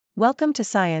Welcome to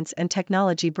Science and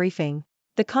Technology Briefing.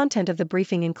 The content of the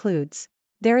briefing includes: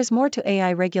 there is more to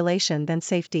AI regulation than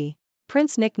safety.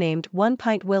 Prince nicknamed One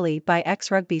Pint Willy by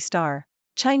ex-rugby star.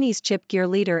 Chinese chip gear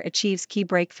leader achieves key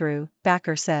breakthrough,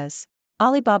 backer says.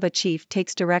 Alibaba chief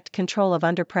takes direct control of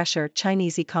under-pressure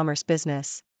Chinese e-commerce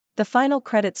business. The final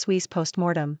Credit Suisse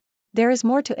postmortem. There is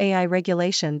more to AI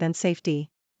regulation than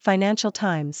safety. Financial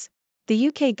Times. The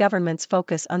UK government's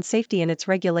focus on safety in its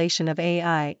regulation of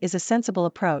AI is a sensible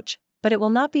approach, but it will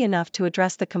not be enough to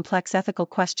address the complex ethical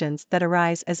questions that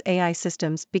arise as AI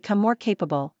systems become more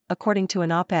capable, according to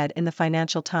an op-ed in the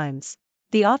Financial Times.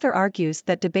 The author argues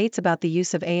that debates about the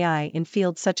use of AI in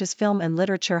fields such as film and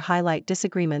literature highlight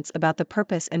disagreements about the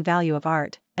purpose and value of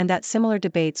art, and that similar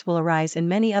debates will arise in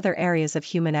many other areas of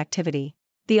human activity.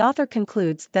 The author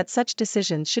concludes that such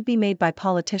decisions should be made by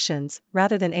politicians,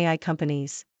 rather than AI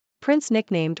companies. Prince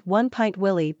nicknamed One Pint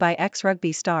Willy by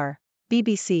ex-rugby star.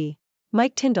 BBC.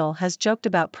 Mike Tindall has joked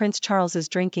about Prince Charles's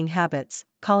drinking habits,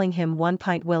 calling him One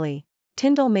Pint Willy.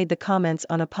 Tindall made the comments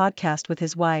on a podcast with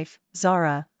his wife,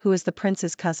 Zara, who is the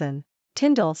prince's cousin.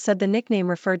 Tindall said the nickname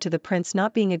referred to the prince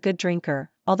not being a good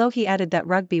drinker, although he added that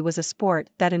rugby was a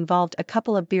sport that involved a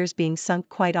couple of beers being sunk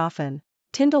quite often.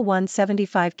 Tindall won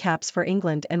 75 caps for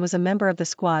England and was a member of the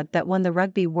squad that won the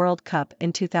Rugby World Cup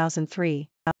in 2003.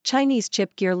 Chinese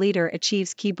chip gear leader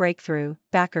achieves key breakthrough,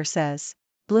 backer says.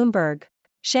 Bloomberg.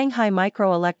 Shanghai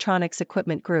Microelectronics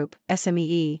Equipment Group,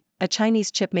 SMEE, a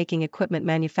Chinese chip-making equipment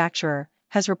manufacturer,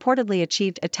 has reportedly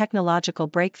achieved a technological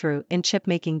breakthrough in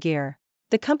chip-making gear.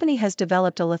 The company has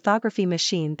developed a lithography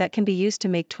machine that can be used to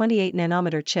make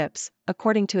 28-nanometer chips,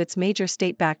 according to its major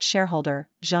state-backed shareholder,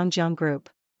 Zhongjiang Group.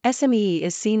 SMEE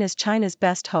is seen as China's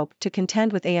best hope to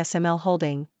contend with ASML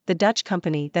Holding, the Dutch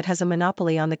company that has a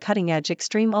monopoly on the cutting-edge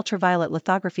extreme ultraviolet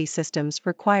lithography systems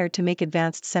required to make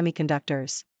advanced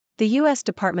semiconductors. The U.S.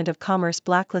 Department of Commerce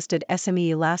blacklisted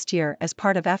SMEE last year as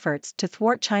part of efforts to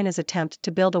thwart China's attempt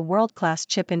to build a world-class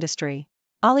chip industry.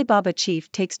 Alibaba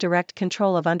chief takes direct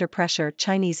control of under-pressure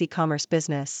Chinese e-commerce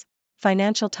business.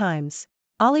 Financial Times.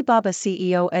 Alibaba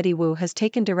CEO Eddie Wu has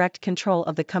taken direct control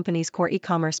of the company's core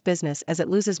e-commerce business as it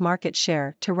loses market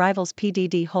share to rivals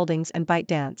PDD Holdings and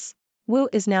ByteDance. Wu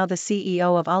is now the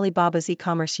CEO of Alibaba's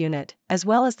e-commerce unit, as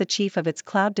well as the chief of its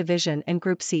cloud division and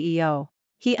group CEO.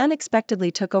 He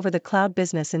unexpectedly took over the cloud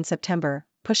business in September,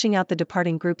 pushing out the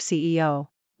departing group CEO.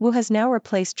 Wu has now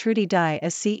replaced Trudy Dai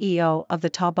as CEO of the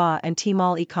Taobao and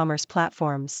Tmall e-commerce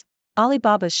platforms.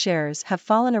 Alibaba's shares have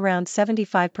fallen around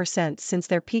 75% since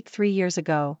their peak 3 years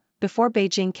ago, before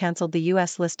Beijing cancelled the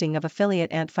U.S. listing of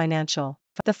affiliate Ant Financial.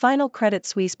 The final Credit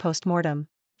Suisse postmortem.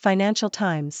 Financial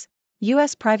Times.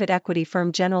 U.S. private equity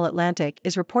firm General Atlantic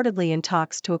is reportedly in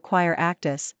talks to acquire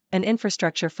Actis, an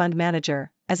infrastructure fund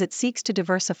manager, as it seeks to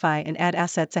diversify and add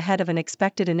assets ahead of an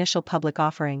expected initial public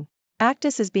offering.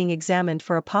 Actis is being examined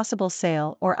for a possible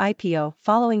sale or IPO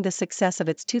following the success of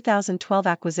its 2012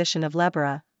 acquisition of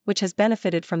Lebara, which has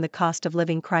benefited from the cost of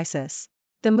living crisis.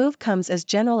 The move comes as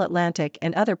General Atlantic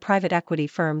and other private equity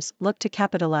firms look to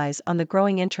capitalize on the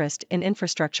growing interest in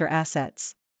infrastructure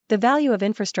assets. The value of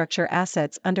infrastructure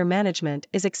assets under management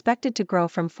is expected to grow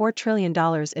from $4 trillion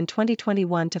in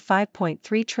 2021 to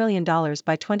 $5.3 trillion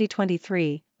by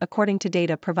 2023, according to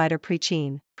data provider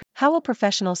Prechain. How will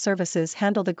professional services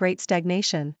handle the Great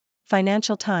Stagnation?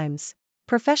 Financial Times.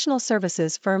 Professional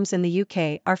services firms in the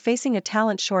UK are facing a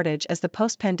talent shortage as the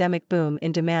post-pandemic boom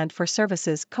in demand for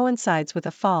services coincides with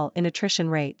a fall in attrition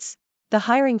rates. The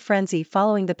hiring frenzy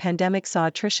following the pandemic saw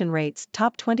attrition rates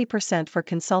top 20% for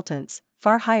consultants,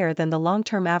 far higher than the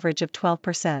long-term average of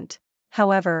 12%.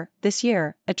 However, this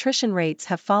year, attrition rates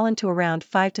have fallen to around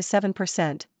 5 to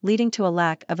 7%, leading to a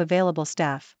lack of available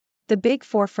staff. The Big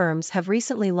Four firms have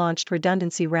recently launched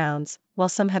redundancy rounds, while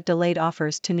some have delayed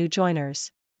offers to new joiners.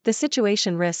 The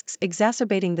situation risks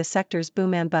exacerbating the sector's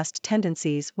boom-and-bust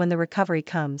tendencies when the recovery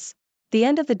comes. The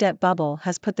end of the debt bubble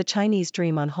has put the Chinese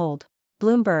dream on hold.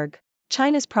 Bloomberg.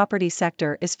 China's property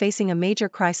sector is facing a major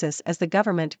crisis as the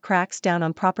government cracks down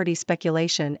on property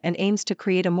speculation and aims to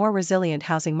create a more resilient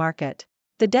housing market.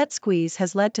 The debt squeeze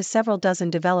has led to several dozen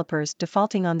developers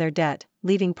defaulting on their debt,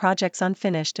 leaving projects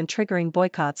unfinished and triggering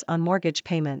boycotts on mortgage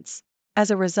payments. As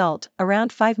a result,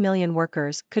 around 5 million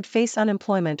workers could face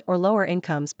unemployment or lower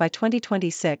incomes by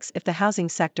 2026 if the housing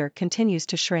sector continues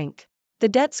to shrink. The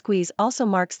debt squeeze also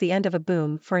marks the end of a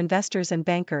boom for investors and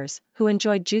bankers, who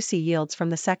enjoyed juicy yields from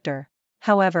the sector.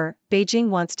 However, Beijing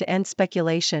wants to end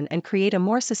speculation and create a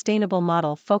more sustainable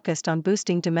model focused on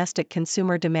boosting domestic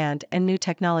consumer demand and new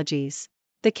technologies.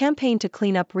 The campaign to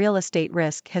clean up real estate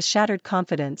risk has shattered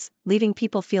confidence, leaving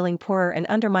people feeling poorer and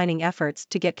undermining efforts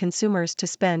to get consumers to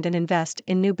spend and invest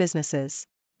in new businesses.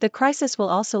 The crisis will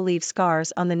also leave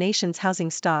scars on the nation's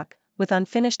housing stock, with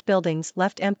unfinished buildings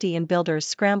left empty and builders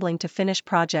scrambling to finish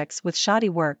projects with shoddy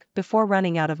work before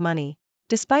running out of money.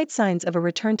 Despite signs of a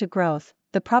return to growth,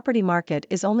 the property market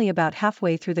is only about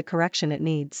halfway through the correction it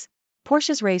needs.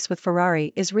 Porsche's race with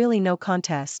Ferrari is really no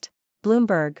contest.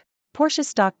 Bloomberg. Porsche's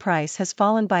stock price has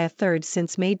fallen by a third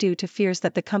since May due to fears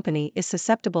that the company is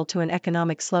susceptible to an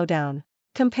economic slowdown.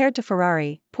 Compared to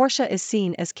Ferrari, Porsche is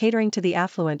seen as catering to the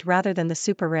affluent rather than the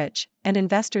super rich, and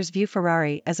investors view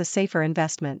Ferrari as a safer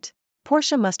investment.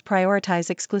 Porsche must prioritize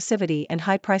exclusivity and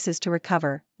high prices to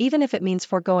recover, even if it means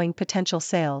foregoing potential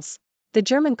sales. The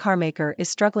German carmaker is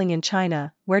struggling in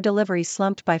China, where deliveries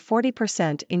slumped by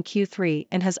 40% in Q3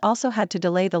 and has also had to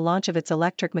delay the launch of its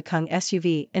electric Macan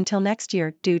SUV until next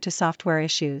year due to software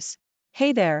issues.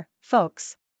 Hey there,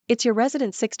 folks! It's your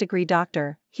resident 6-degree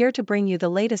doctor, here to bring you the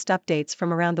latest updates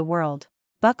from around the world.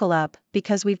 Buckle up,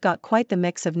 because we've got quite the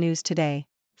mix of news today.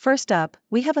 First up,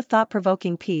 we have a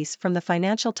thought-provoking piece from the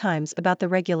Financial Times about the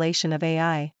regulation of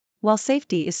AI. While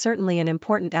safety is certainly an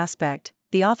important aspect,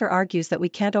 the author argues that we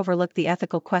can't overlook the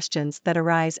ethical questions that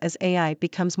arise as AI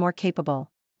becomes more capable.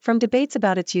 From debates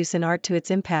about its use in art to its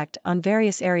impact on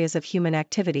various areas of human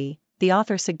activity, the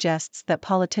author suggests that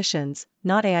politicians,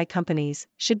 not AI companies,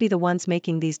 should be the ones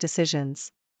making these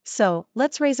decisions. So,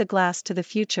 let's raise a glass to the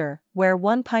future, where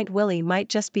One Pint Willy might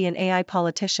just be an AI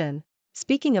politician.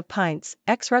 Speaking of pints,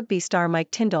 ex-rugby star Mike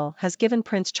Tindall has given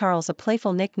Prince Charles a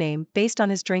playful nickname based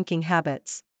on his drinking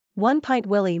habits. One Pint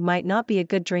Willy might not be a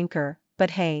good drinker,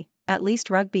 but hey, at least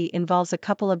rugby involves a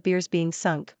couple of beers being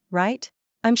sunk, right?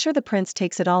 I'm sure the prince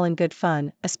takes it all in good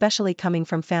fun, especially coming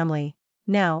from family.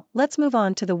 Now, let's move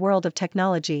on to the world of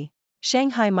technology.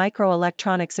 Shanghai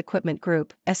Microelectronics Equipment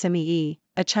Group, SMEE,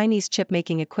 a Chinese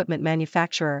chip-making equipment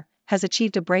manufacturer, has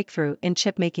achieved a breakthrough in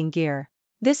chip-making gear.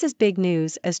 This is big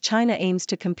news as China aims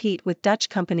to compete with Dutch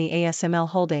company ASML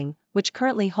Holding, which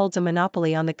currently holds a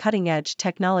monopoly on the cutting-edge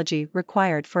technology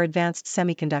required for advanced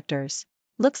semiconductors.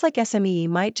 Looks like SME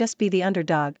might just be the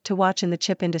underdog to watch in the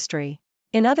chip industry.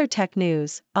 In other tech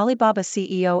news, Alibaba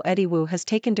CEO Eddie Wu has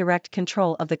taken direct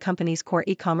control of the company's core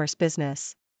e-commerce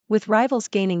business. With rivals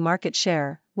gaining market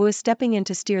share, Wu is stepping in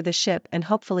to steer the ship and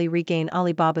hopefully regain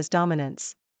Alibaba's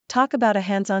dominance. Talk about a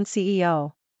hands-on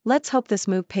CEO. Let's hope this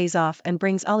move pays off and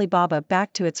brings Alibaba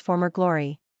back to its former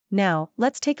glory. Now,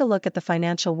 let's take a look at the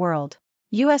financial world.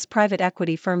 U.S. private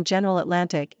equity firm General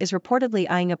Atlantic is reportedly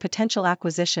eyeing a potential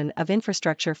acquisition of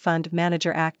infrastructure fund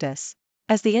manager Actis.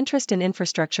 As the interest in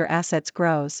infrastructure assets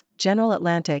grows, General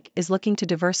Atlantic is looking to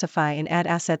diversify and add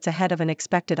assets ahead of an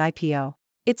expected IPO.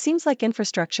 It seems like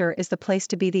infrastructure is the place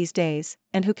to be these days,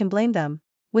 and who can blame them?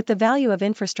 With the value of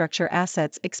infrastructure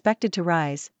assets expected to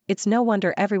rise, it's no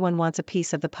wonder everyone wants a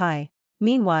piece of the pie.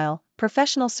 Meanwhile,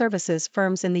 professional services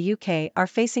firms in the UK are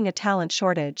facing a talent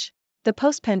shortage. The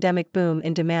post-pandemic boom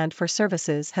in demand for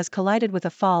services has collided with a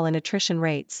fall in attrition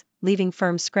rates, leaving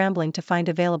firms scrambling to find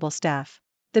available staff.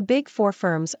 The Big Four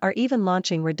firms are even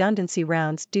launching redundancy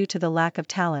rounds due to the lack of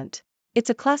talent. It's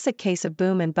a classic case of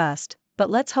boom and bust, but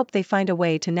let's hope they find a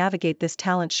way to navigate this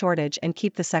talent shortage and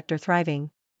keep the sector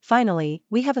thriving. Finally,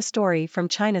 we have a story from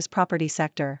China's property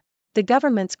sector. The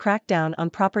government's crackdown on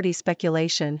property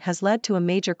speculation has led to a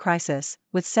major crisis,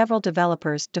 with several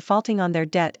developers defaulting on their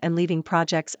debt and leaving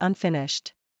projects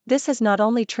unfinished. This has not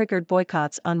only triggered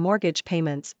boycotts on mortgage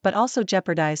payments but also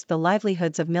jeopardized the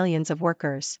livelihoods of millions of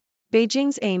workers.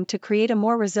 Beijing's aim to create a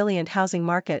more resilient housing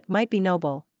market might be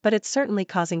noble, but it's certainly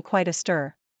causing quite a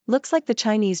stir. Looks like the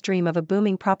Chinese dream of a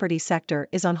booming property sector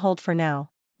is on hold for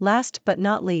now. Last but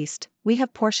not least, we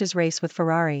have Porsche's race with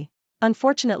Ferrari.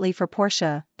 Unfortunately for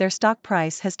Porsche, their stock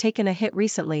price has taken a hit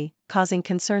recently, causing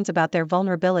concerns about their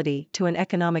vulnerability to an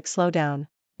economic slowdown.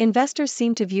 Investors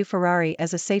seem to view Ferrari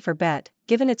as a safer bet,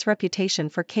 given its reputation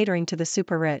for catering to the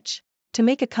super rich. To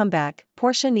make a comeback,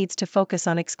 Porsche needs to focus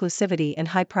on exclusivity and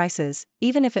high prices,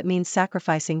 even if it means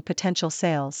sacrificing potential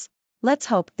sales. Let's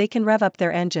hope they can rev up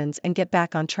their engines and get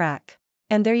back on track.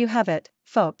 And there you have it,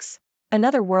 folks.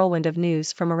 Another whirlwind of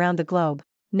news from around the globe.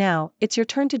 Now, it's your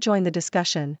turn to join the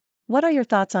discussion. What are your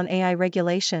thoughts on AI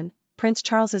regulation, Prince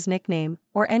Charles's nickname,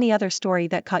 or any other story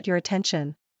that caught your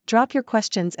attention? Drop your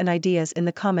questions and ideas in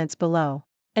the comments below.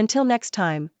 Until next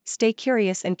time, stay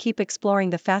curious and keep exploring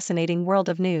the fascinating world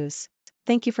of news.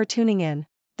 Thank you for tuning in.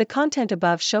 The content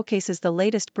above showcases the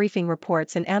latest briefing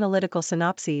reports and analytical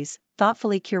synopses,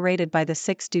 thoughtfully curated by the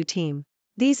 6Do team.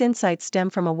 These insights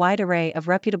stem from a wide array of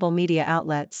reputable media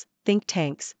outlets, think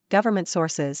tanks, government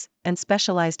sources, and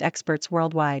specialized experts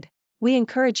worldwide. We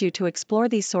encourage you to explore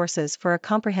these sources for a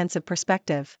comprehensive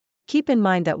perspective. Keep in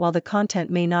mind that while the content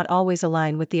may not always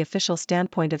align with the official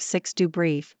standpoint of 6Do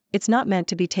Brief, it's not meant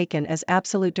to be taken as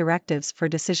absolute directives for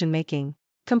decision-making.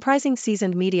 Comprising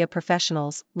seasoned media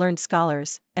professionals, learned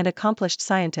scholars, and accomplished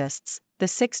scientists, the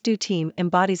 6Do team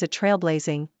embodies a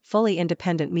trailblazing, fully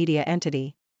independent media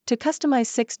entity. To customize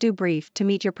 6Do Brief to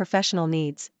meet your professional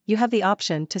needs, you have the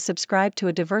option to subscribe to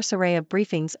a diverse array of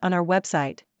briefings on our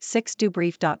website,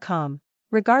 6dobrief.com.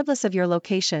 Regardless of your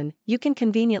location, you can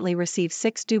conveniently receive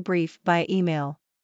 6Do Brief via email.